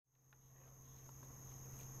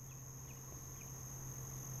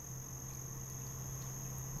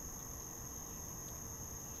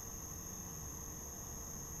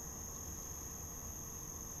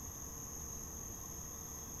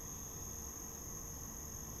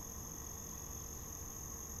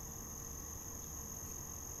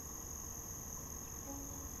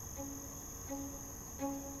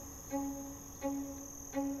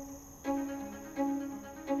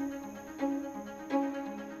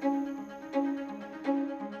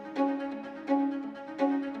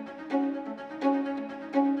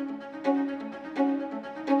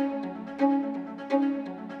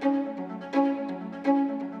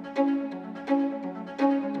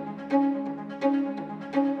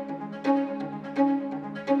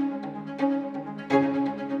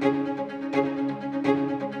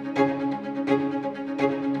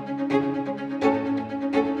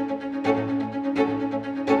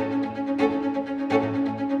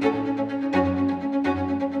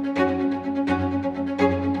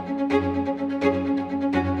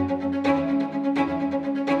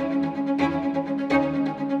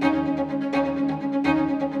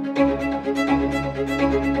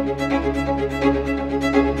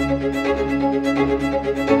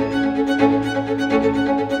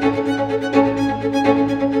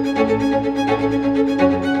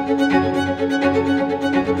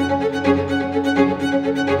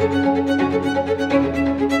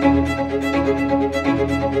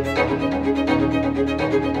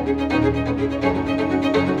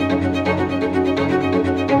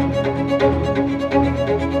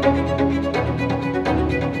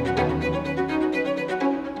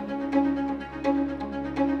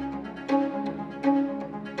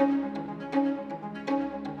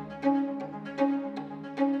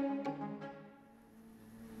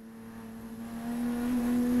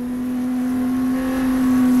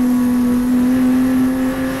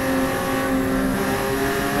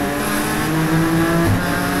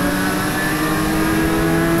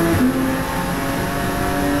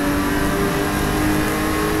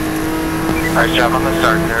Nice job on the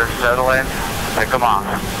start there. Settle in, pick them off.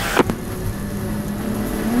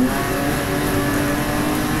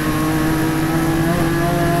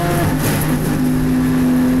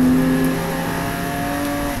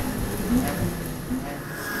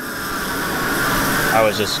 I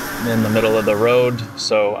was just in the middle of the road,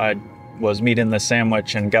 so I was meeting the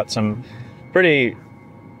sandwich and got some pretty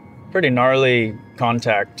gnarly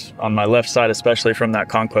contact on my left side, especially from that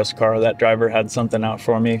Conquest car. That driver had something out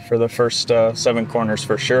for me for the first 7 corners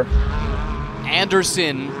for sure.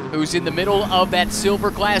 Anderson, who's in the middle of that silver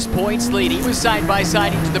glass points lead, he was side by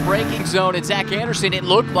side into the braking zone, and Zach Anderson, it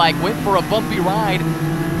looked like, went for a bumpy ride.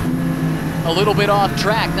 A little bit off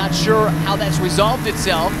track, not sure how that's resolved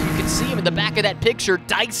itself. You can see him in the back of that picture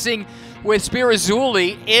dicing with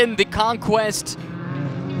Spirazzulli in the Conquest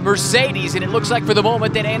Mercedes, and it looks like for the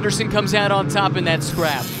moment that Anderson comes out on top in that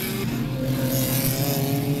scrap.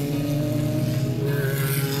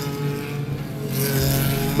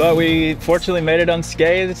 But we fortunately made it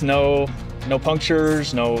unscathed. No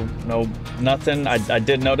punctures, no nothing. I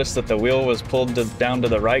did notice that the wheel was pulled down to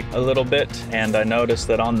the right a little bit, and I noticed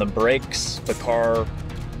that on the brakes, the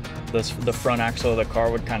front axle of the car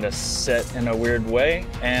would kind of sit in a weird way,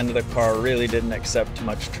 and the car really didn't accept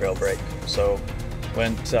much trail brake. So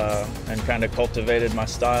went and kind of cultivated my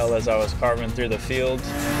style as I was carving through the field.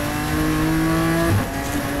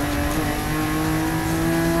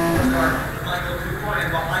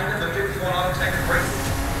 Behind him, the 51 Autotech brake.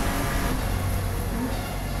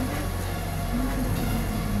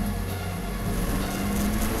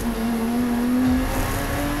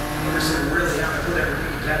 Anderson really having to put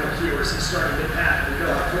everything together here as he's starting to pack and go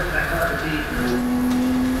how quick that car could be.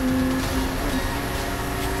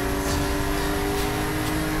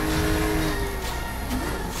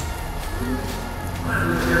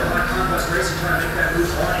 Conquest Racing trying to make that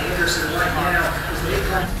move on Anderson right now as they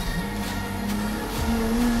come.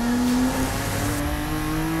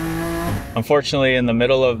 Unfortunately, in the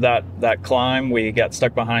middle of that climb, we got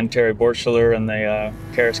stuck behind Terry Borschler and the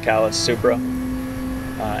Karis Callis Supra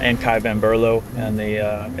and Kai Van Berlo and the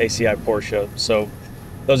ACI Porsche. So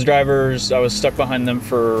those drivers, I was stuck behind them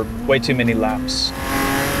for way too many laps.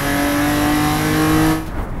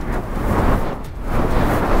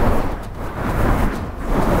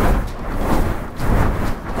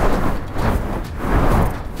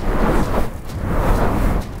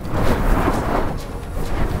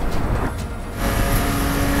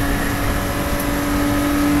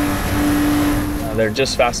 They're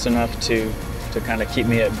just fast enough to kind of keep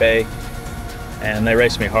me at bay, and they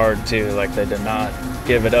raced me hard too. Like, they did not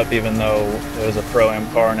give it up, even though it was a Pro-Am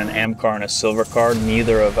car and an Am car and a silver car.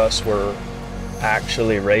 Neither of us were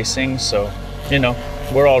actually racing, so you know,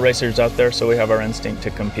 we're all racers out there, so we have our instinct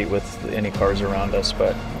to compete with any cars around us.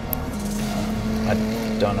 But I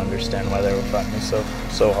don't understand why they were fighting me so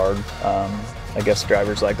hard. I guess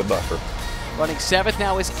drivers like a buffer. Running 7th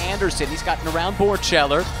now is Anderson. He's gotten around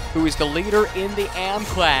Borcheller, who is the leader in the AM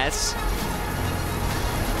class.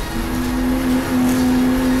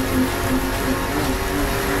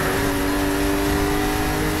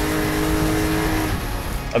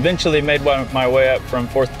 Eventually made my way up from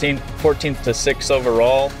 14th to 6th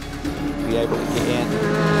overall. Be able to get in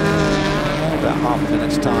about half a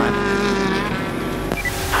minute's time.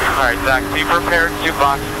 All right, Zach, be prepared to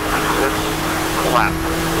box this lap.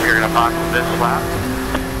 You're going to box this lap.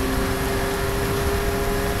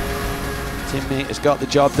 Timney has got the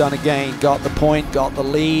job done again, got the point, got the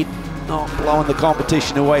lead, not blowing the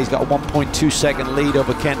competition away. He's got a 1.2 second lead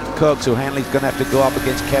over Kenton Cook, so Hanley's going to have to go up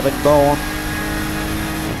against Kevin Bourne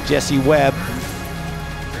and Jesse Webb.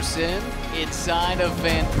 Anderson inside of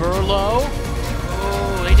Van Berlo.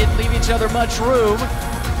 Oh, they didn't leave each other much room.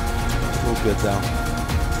 All good though.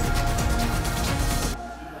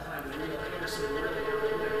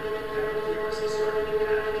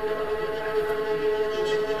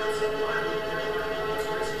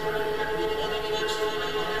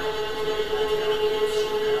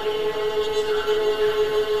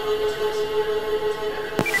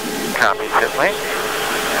 Copy, pit lane.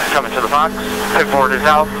 Coming to the box. Pit board is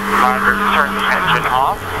out. Monitor to turn the engine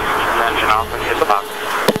off. Turn the engine off and hit the box.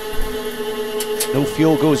 No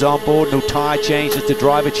fuel goes on board, no tire change, just a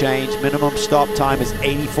driver change. Minimum stop time is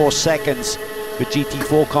 84 seconds for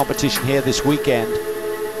GT4 competition here this weekend.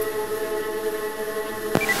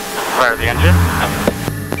 Fire the engine.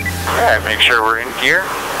 Alright, make sure we're in gear.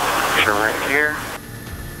 Make sure we're in gear.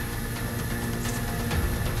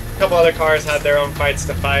 A couple other cars had their own fights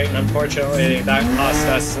to fight, and unfortunately that cost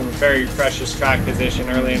us some very precious track position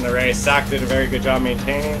early in the race. Zach did a very good job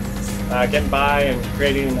maintaining, getting by and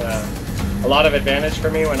creating a lot of advantage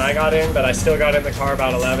for me when I got in, but I still got in the car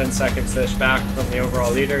about 11 seconds-ish back from the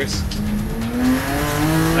overall leaders.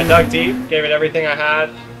 I dug deep, gave it everything I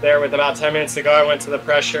had. There with about 10 minutes to go, I went to the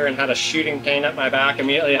pressure and had a shooting pain up my back.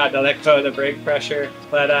 Immediately had to let go of the brake pressure,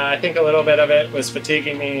 but I think a little bit of it was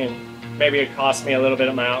fatiguing me, and maybe it cost me a little bit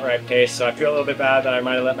of my outright pace, so I feel a little bit bad that I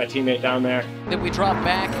might have let my teammate down there. Then we drop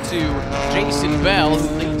back to Jason Bell, who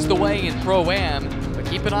leads the way in Pro-Am. But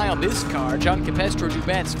keep an eye on this car. John Capestro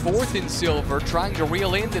Dubets, 4th in silver, trying to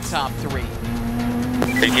reel in the top 3.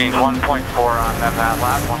 They gained 1.4 on that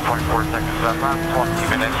lap, 1.4 seconds that lap, 20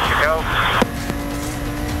 minutes to go.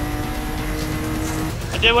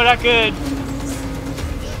 I did what I could.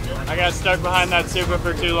 I got stuck behind that Supra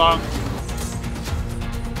for too long.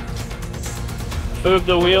 Moved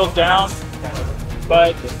the wheel down,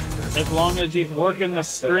 but as long as he's working the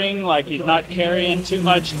string, like he's not carrying too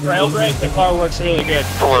much trail brake, the car works really good.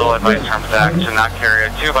 A little advice from Zach to not carry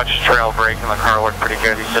too much trail brake, and the car worked pretty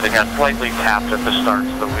good. He said it got slightly tapped at the start,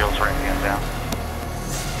 so the wheels right hand down.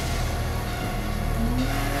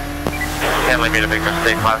 Hanley made a big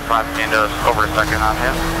mistake last lap, gained over a second on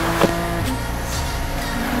him.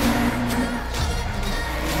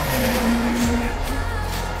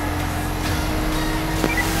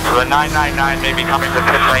 So the 999 may be coming to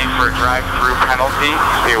pit lane for a drive-through penalty.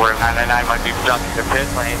 See where 999 might be ducking to pit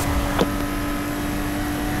lane.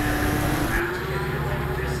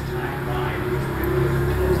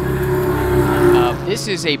 This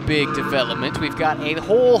is a big development. We've got a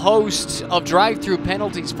whole host of drive-through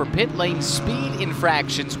penalties for pit lane speed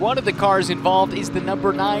infractions. One of the cars involved is the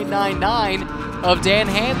number 999 of Dan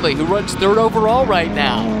Handley, who runs 3rd overall right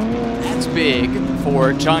now. That's big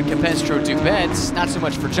for John Capestro Dubets. Not so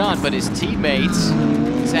much for John, but his teammates,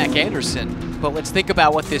 Zach Anderson. But let's think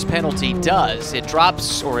about what this penalty does. It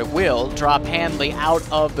drops, or it will, drop Handley out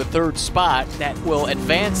of the 3rd spot. That will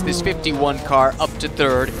advance this 51 car up to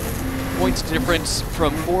 3rd. Points difference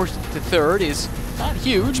from 4th to 3rd is not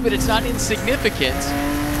huge, but it's not insignificant.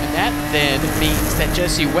 And that then means that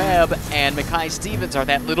Jesse Webb and Mackay Stevens are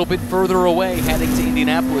that little bit further away, heading to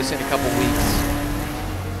Indianapolis in a couple weeks.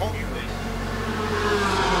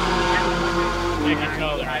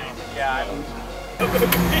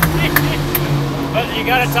 But you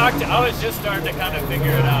gotta talk to, I was just starting to kind of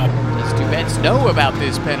figure it out. Does Dubets know about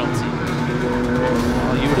this penalty?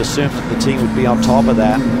 Well, you would assume that the team would be on top of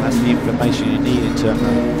that. That's the information you need in terms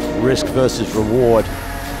of risk versus reward.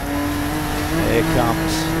 Here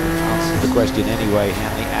comes, answers the question anyway,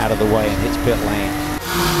 Hanley out of the way and hits pit lane.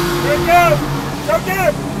 Here it goes! So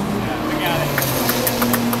good! Yeah, we got it.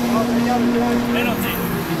 Penalty.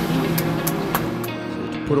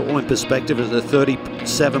 Put it all in perspective, as a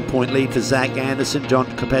 37-point lead for Zach Anderson, John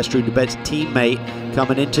Capestro Dubets' teammate,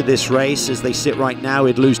 coming into this race. As they sit right now,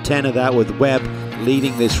 he'd lose 10 of that with Webb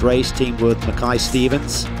leading this race, teamed with Mackay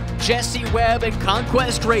Stevens. Jesse Webb and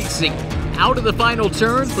Conquest Racing out of the final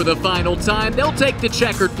turn for the final time. They'll take the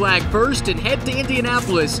checkered flag first and head to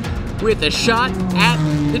Indianapolis with a shot at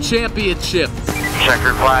the championship.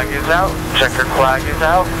 Checkered flag is out. Checkered flag is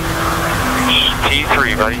out.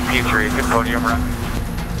 P3, buddy. P3. Good podium run.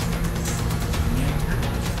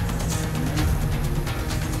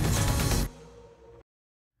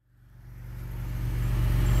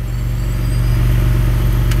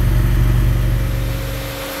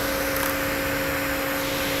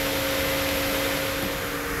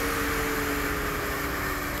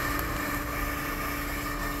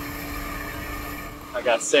 I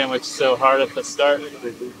got sandwiched so hard at the start.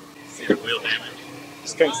 Your wheel damage.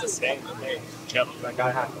 Just couldn't sustain it. Yep. Like I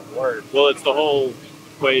have to work. Well, it's the whole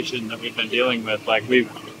equation that we've been dealing with. Like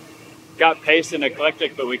we've got pace and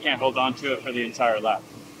eclectic, but we can't hold on to it for the entire lap.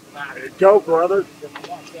 There you go, brother.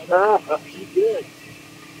 You did.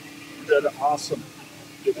 You did awesome.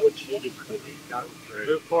 Did what you did. That was great.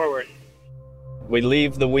 Move forward. We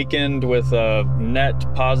leave the weekend with a net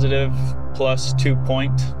positive plus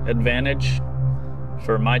 2-point advantage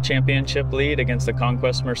for my championship lead against the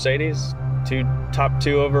Conquest Mercedes. 2 top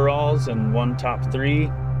 2 overalls and 1 top 3.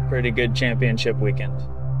 Pretty good championship weekend.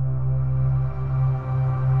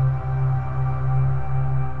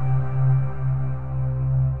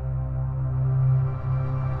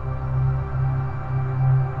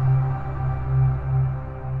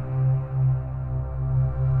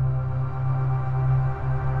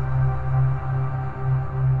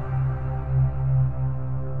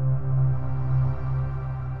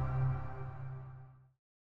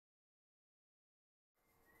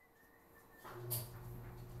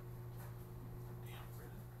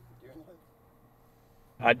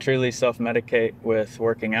 I truly self-medicate with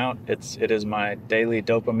working out. It is my daily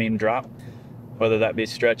dopamine drop, whether that be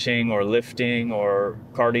stretching or lifting or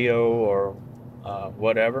cardio or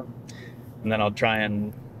whatever. And then I'll try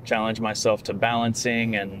and challenge myself to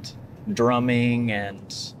balancing and drumming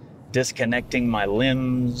and disconnecting my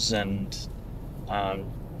limbs and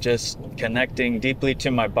just connecting deeply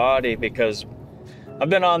to my body, because I've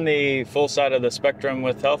been on the full side of the spectrum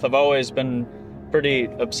with health. I've always been pretty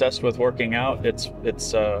obsessed with working out. It's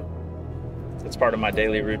part of my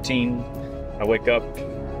daily routine. I wake up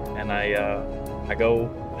and I go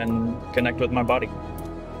and connect with my body.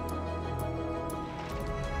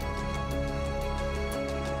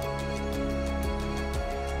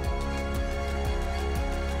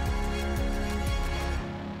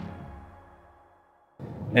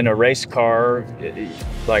 In a race car,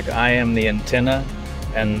 like I am the antenna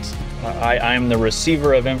and I am the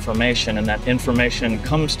receiver of information, and that information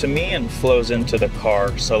comes to me and flows into the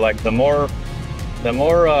car. So like the more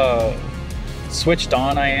switched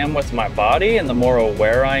on I am with my body, and the more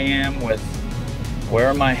aware I am with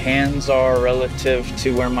where my hands are relative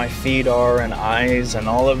to where my feet are and eyes and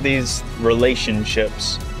all of these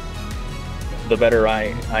relationships, the better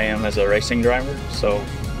I am as a racing driver. So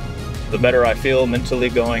the better I feel mentally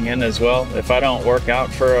going in as well. If I don't work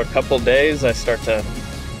out for a couple days, I start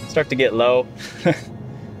to get low.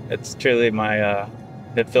 It's truly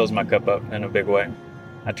it fills my cup up in a big way.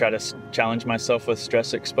 I try to challenge myself with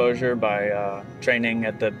stress exposure by training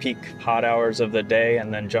at the peak hot hours of the day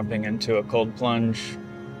and then jumping into a cold plunge.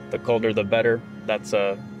 The colder the better. That's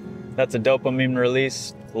a dopamine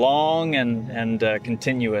release, long and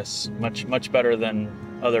continuous, much better than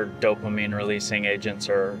other dopamine releasing agents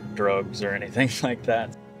or drugs or anything like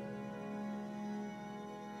that.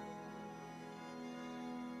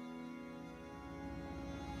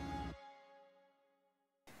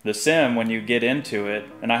 The sim, when you get into it,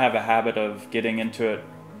 and I have a habit of getting into it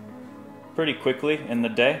pretty quickly in the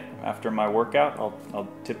day after my workout, I'll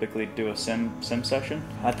typically do a sim session.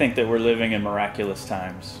 I think that we're living in miraculous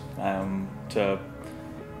times. I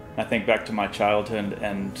think back to my childhood,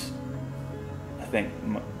 and I think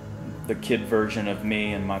the kid version of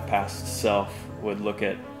me and my past self would look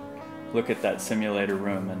at that simulator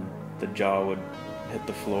room and the jaw would hit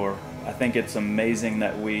the floor. I think it's amazing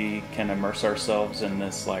that we can immerse ourselves in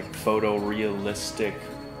this like photorealistic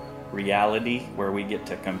reality where we get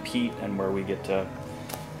to compete and where we get to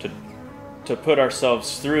put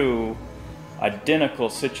ourselves through identical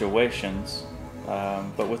situations,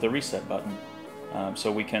 but with a reset button.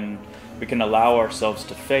 So we can allow ourselves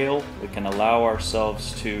to fail. We can allow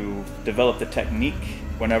ourselves to develop the technique.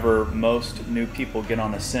 Whenever most new people get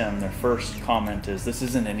on a sim, their first comment is, "This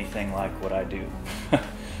isn't anything like what I do."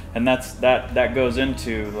 And that goes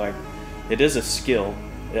into, like, it is a skill.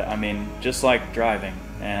 I mean, just like driving,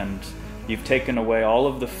 and you've taken away all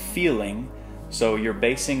of the feeling, so you're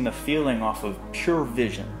basing the feeling off of pure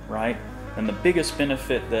vision, right? And the biggest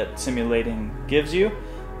benefit that simulating gives you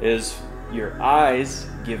is your eyes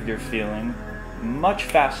give your feeling much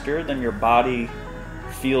faster than your body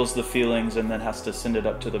feels the feelings and then has to send it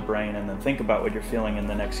up to the brain and then think about what you're feeling and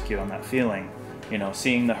then execute on that feeling. You know,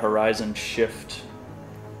 seeing the horizon shift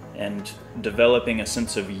and developing a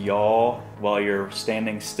sense of yaw while you're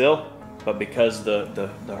standing still, but because the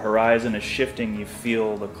horizon is shifting, you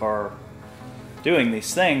feel the car doing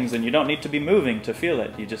these things, and you don't need to be moving to feel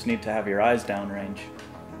it. You just need to have your eyes downrange.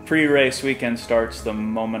 Pre-race weekend starts the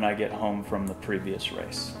moment I get home from the previous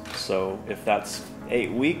race. So if that's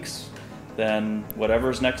 8 weeks, then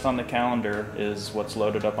whatever's next on the calendar is what's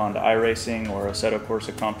loaded up onto iRacing or Assetto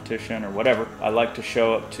Corsa competition or whatever. I like to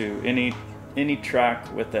show up to any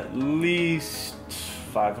track with at least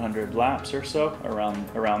 500 laps or so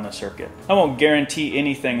around the circuit. I won't guarantee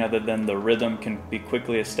anything other than the rhythm can be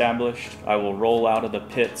quickly established. I will roll out of the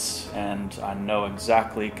pits and I know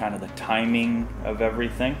exactly kind of the timing of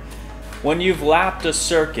everything. When you've lapped a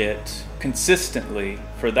circuit consistently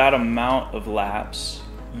for that amount of laps,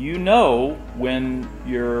 you know when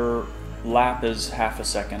your lap is half a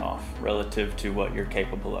second off relative to what you're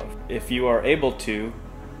capable of. If you are able to,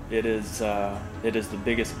 it is the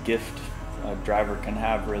biggest gift a driver can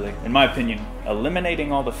have, really. In my opinion,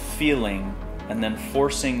 eliminating all the feeling and then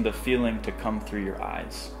forcing the feeling to come through your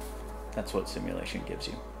eyes. That's what simulation gives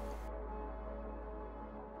you.